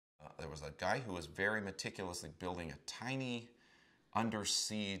was a guy who was very meticulously building a tiny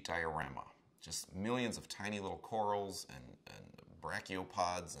undersea diorama. Just millions of tiny little corals and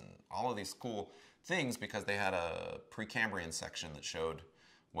brachiopods and all of these cool things because they had a Precambrian section that showed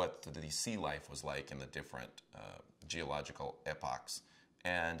what the sea life was like in the different geological epochs.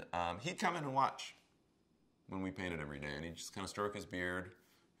 And he'd come in and watch when we painted every day, and he'd just kind of stroke his beard,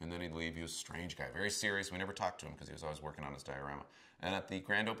 and then he'd leave. He was a strange guy, very serious. We never talked to him because he was always working on his diorama. And at the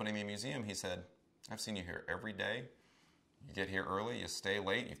grand opening of the museum, he said, I've seen you here every day. You get here early, you stay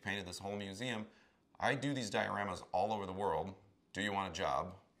late, you've painted this whole museum. I do these dioramas all over the world. Do you want a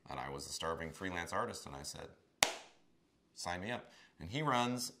job? And I was a starving freelance artist, and I said, sign me up. And he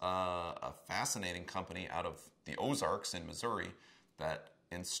runs a fascinating company out of the Ozarks in Missouri that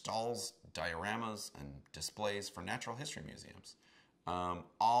installs dioramas and displays for natural history museums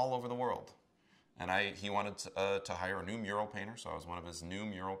all over the world. And he wanted to hire a new mural painter, so I was one of his new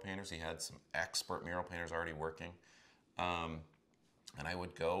mural painters. He had some expert mural painters already working. And I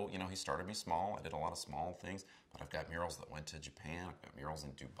would go, you know, he started me small. I did a lot of small things, but I've got murals that went to Japan. I've got murals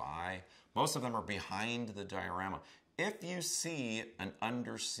in Dubai. Most of them are behind the diorama. If you see an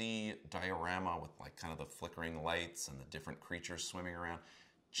undersea diorama with like kind of the flickering lights and the different creatures swimming around,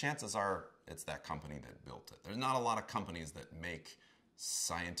 chances are it's that company that built it. There's not a lot of companies that make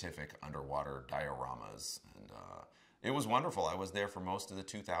scientific underwater dioramas. And it was wonderful. I was there for most of the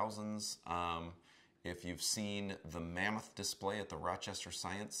 2000s. If you've seen the mammoth display at the Rochester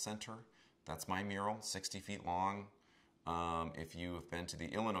Science Center, that's my mural, 60 feet long. If you have been to the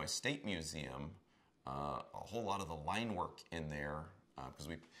Illinois State Museum, a whole lot of the line work in there, because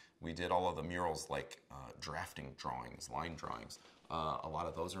we did all of the murals like drafting drawings, line drawings. A lot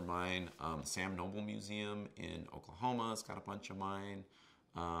of those are mine. Sam Noble Museum in Oklahoma has got a bunch of mine.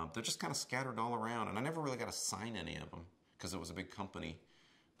 They're just kind of scattered all around, and I never really got to sign any of them because it was a big company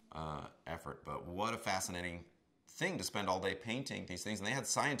effort. But what a fascinating thing to spend all day painting these things. And they had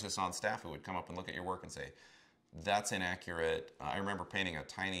scientists on staff who would come up and look at your work and say, that's inaccurate. I remember painting a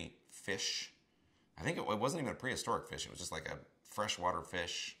tiny fish. I think it wasn't even a prehistoric fish. It was just like a freshwater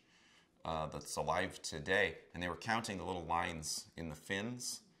fish that's alive today. And they were counting the little lines in the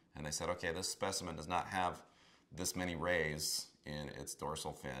fins. And they said, okay, this specimen does not have this many rays in its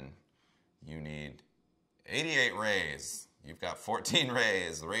dorsal fin. You need 88 rays. You've got 14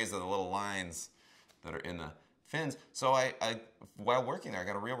 rays. The rays are the little lines that are in the fins. So while working there, I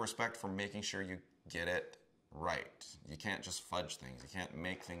got a real respect for making sure you get it right. You can't just fudge things. You can't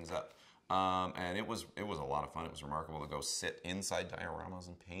make things up. And it was a lot of fun. It was remarkable to go sit inside dioramas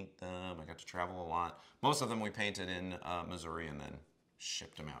and paint them. I got to travel a lot. Most of them we painted in Missouri and then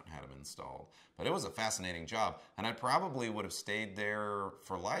shipped them out and had them installed. But it was a fascinating job. And I probably would have stayed there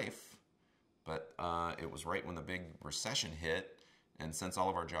for life, but it was right when the big recession hit. And since all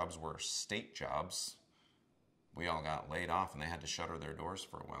of our jobs were state jobs, we all got laid off and they had to shutter their doors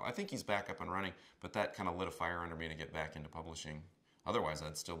for a while. I think he's back up and running, but that kind of lit a fire under me to get back into publishing. Otherwise,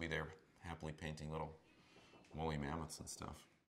 I'd still be there happily painting little woolly mammoths and stuff.